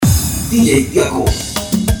DJ Diako.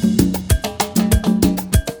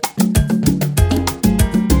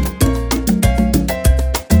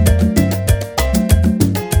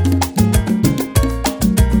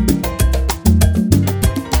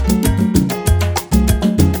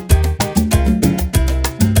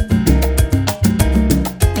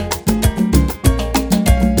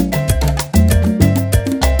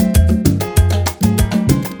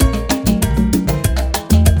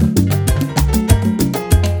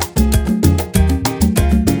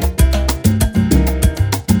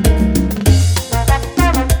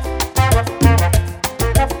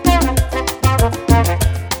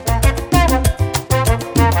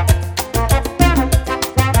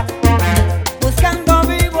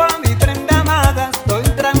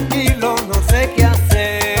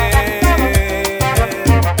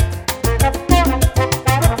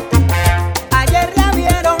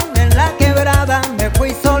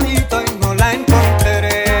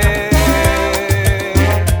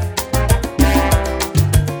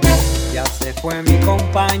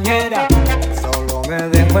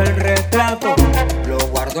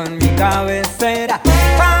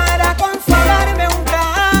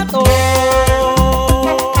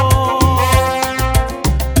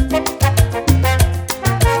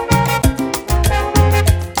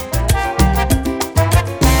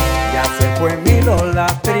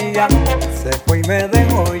 Se fue y me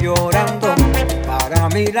dejó llorando. Para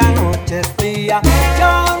mí la noche es día.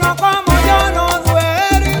 Yo no como, yo no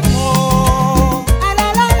duermo. A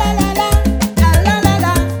la la la la la, la la la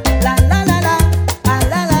la, la la la la, a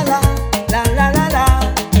la la la, la la la la.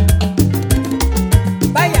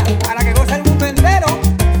 Vaya, para que goce el mundo entero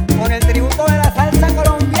con el tributo de la salsa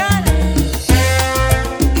colombiana.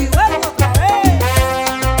 Y vuelvo otra vez,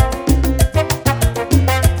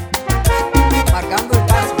 marcando el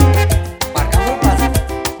paso.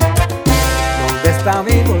 ¿Dónde está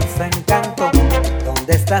mi dulce encanto?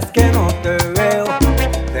 ¿Dónde estás que no te veo?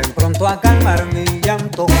 Ven pronto a calmar mi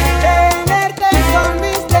llanto. Tenerte son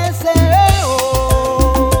mis deseos.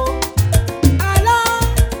 A la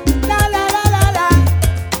la la la la la,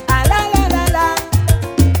 a la la la la,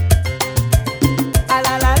 a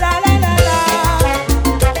la la la la la la.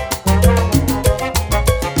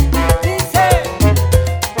 Dice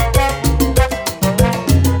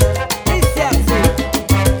así.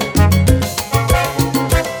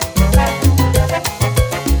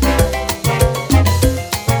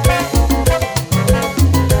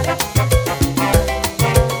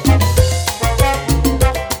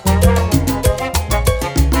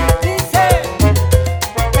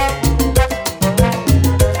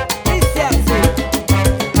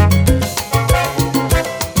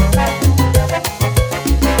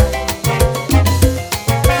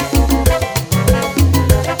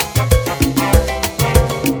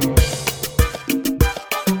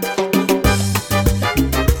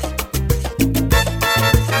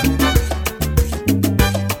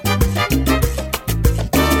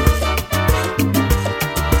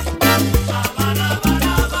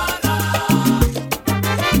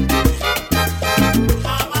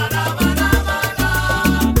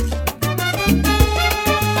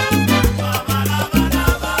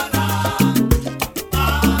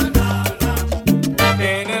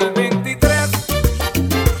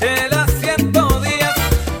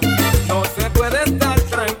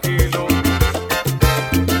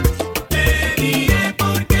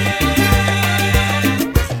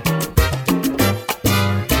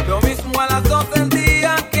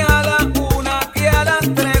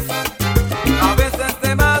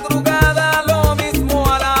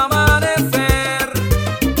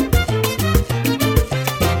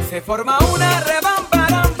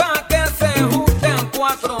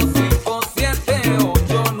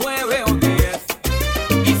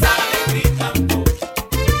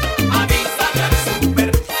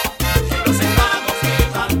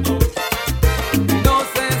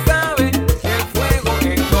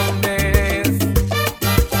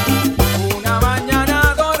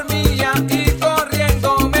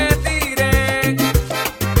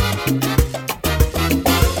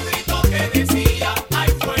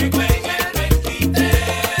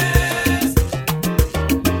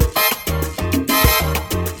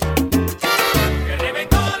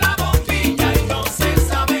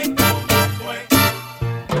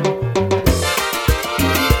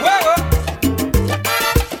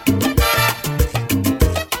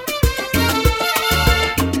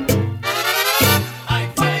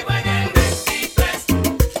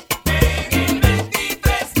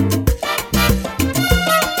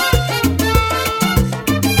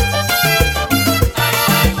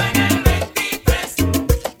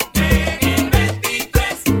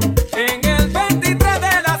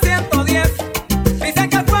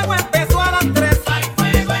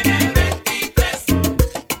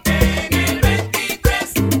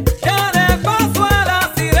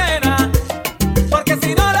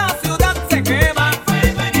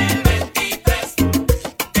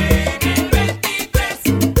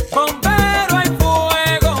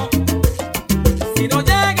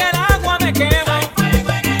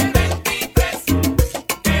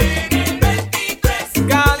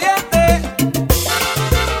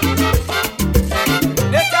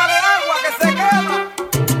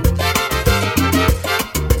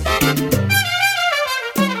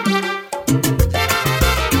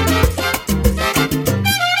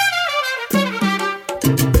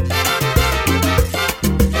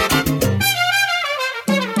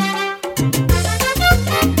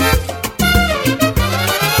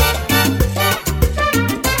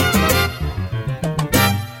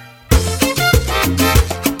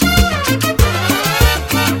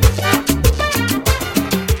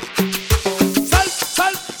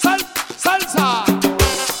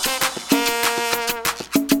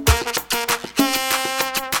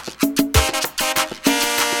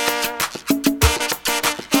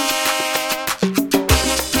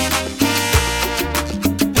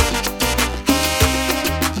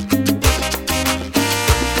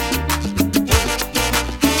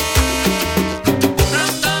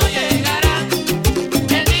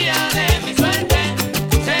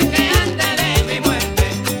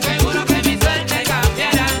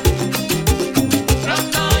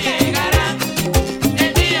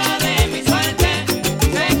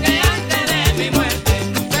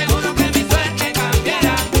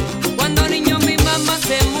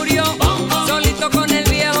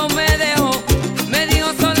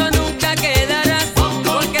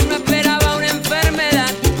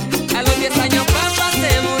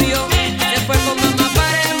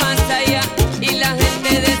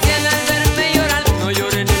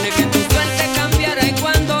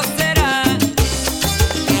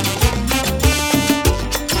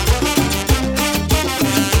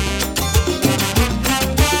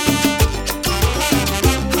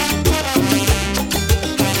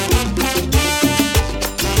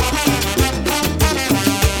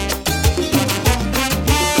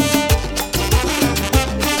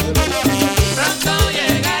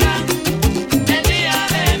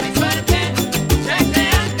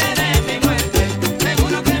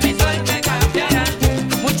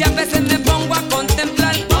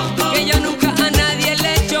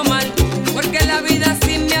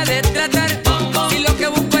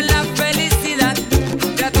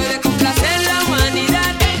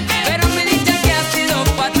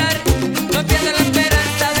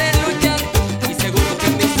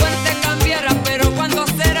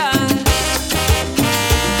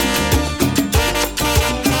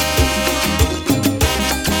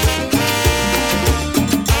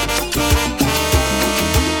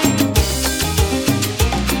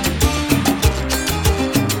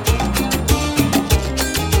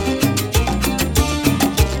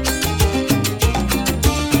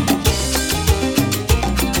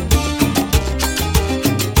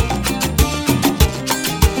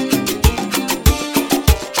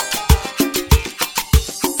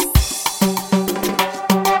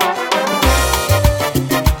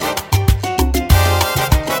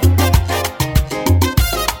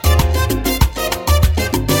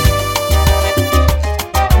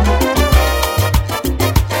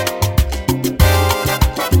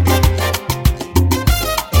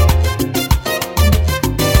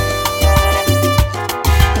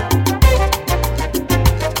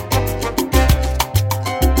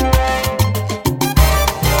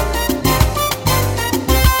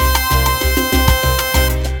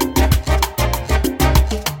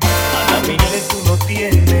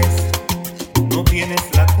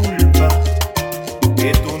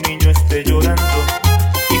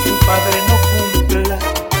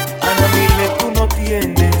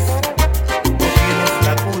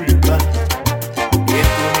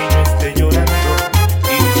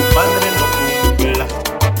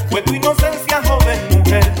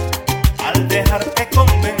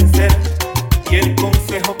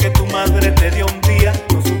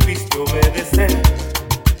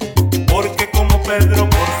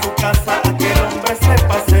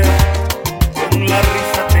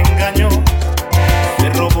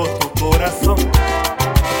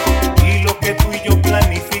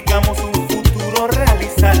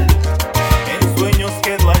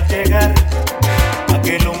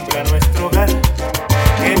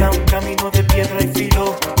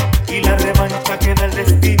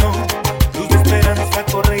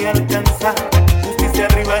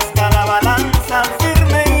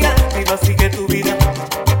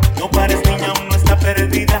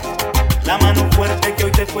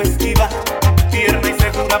 poco esquiva, tierna y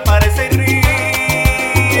segura parece y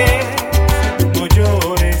ríe. No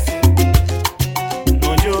llores,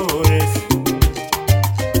 no llores,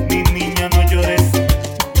 mi niña, no llores,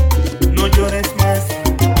 no llores más,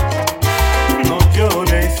 no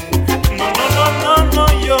llores, no, no, no, no, no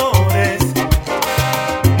llores,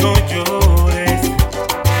 no llores,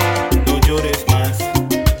 no llores más,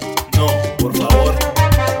 no, por favor.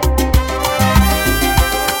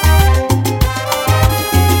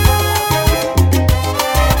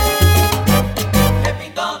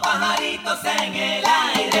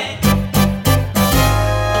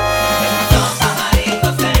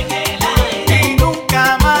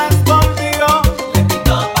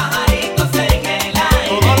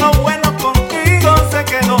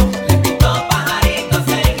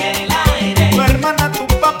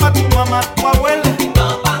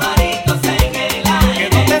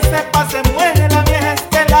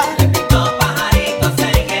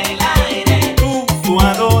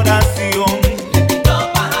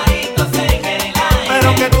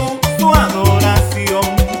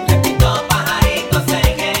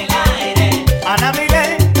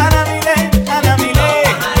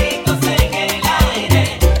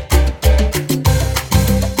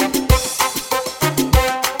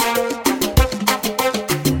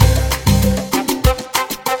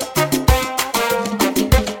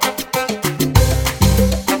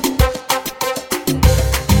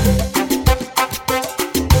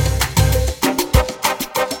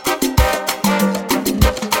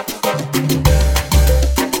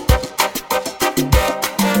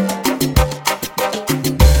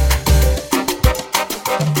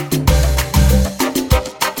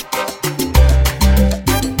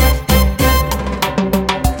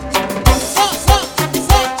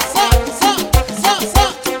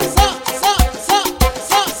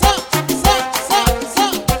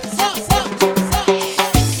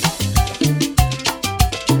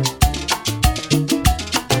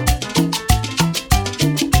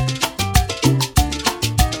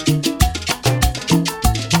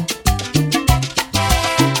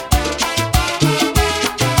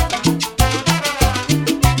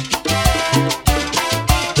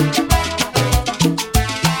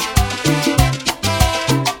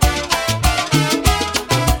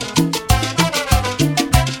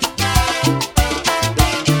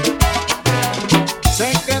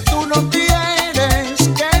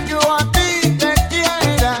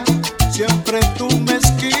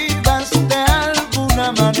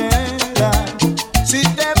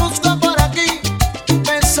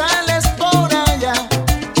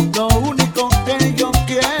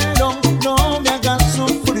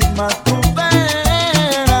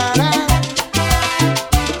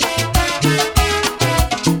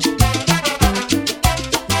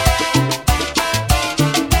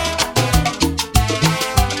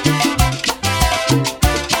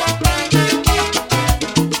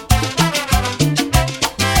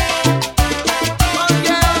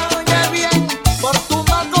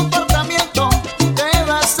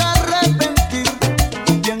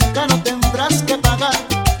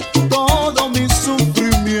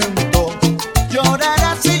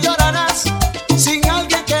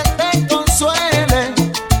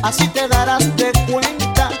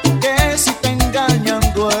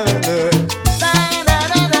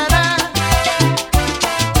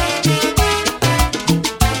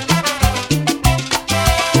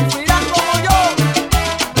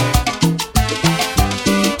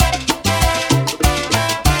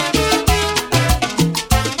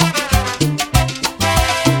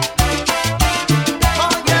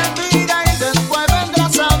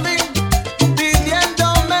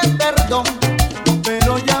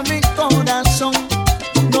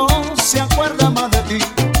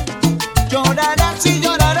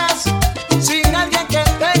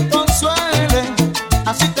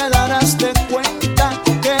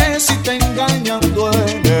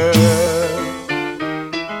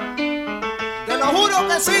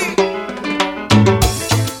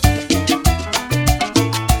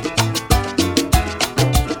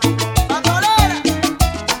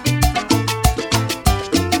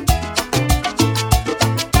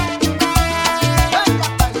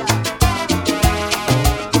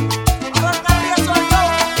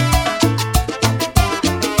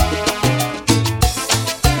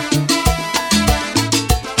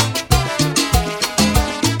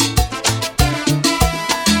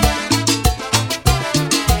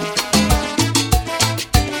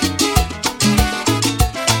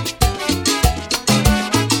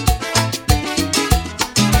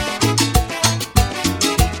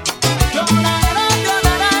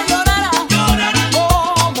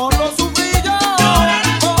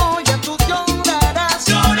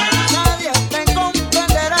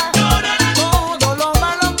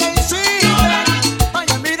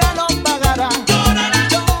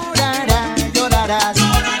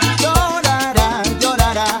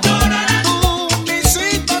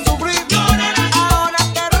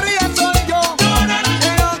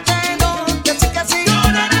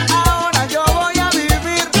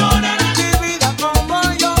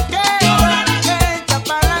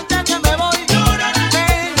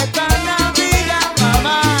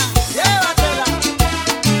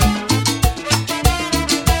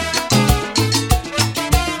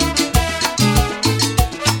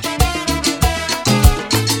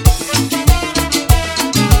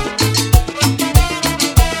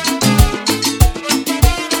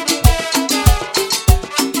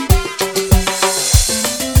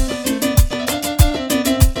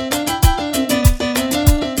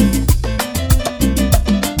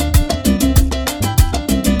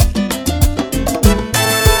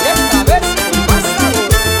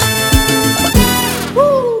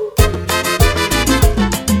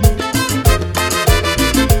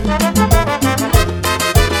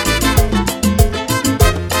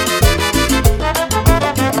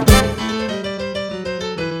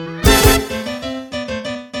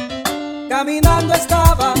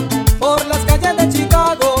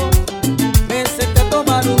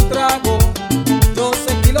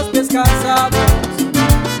 cerrados.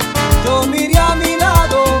 Yo miré a mi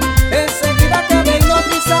lado, enseguida quedé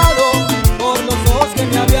hipnotizado por los ojos que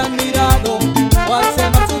me habían mirado, cual si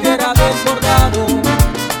el mar se hubiera desbordado.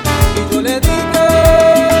 Y yo le dije: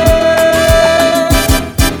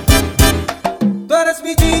 tú eres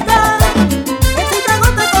mi chica, en Chicago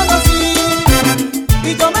te conocí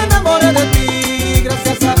y yo me enamoré de ti,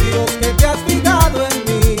 gracias a Dios que te has fijado en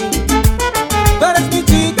mí. Tú eres mi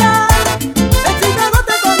chica, en Chicago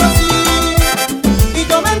te conocí y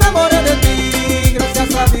yo me enamoré de ti,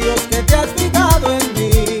 gracias a Dios que te has fijado en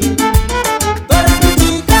mí. Tú eres mi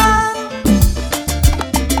chica.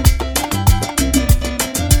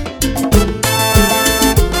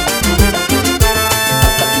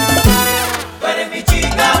 Tú eres mi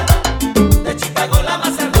chica, de Chicago la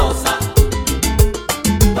más hermosa.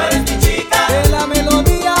 Tú eres mi chica, Que la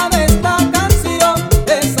melodía de esta canción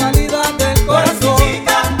es salida del tú eres mi corazón.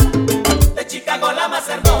 chica, de Chicago la más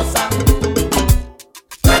hermosa.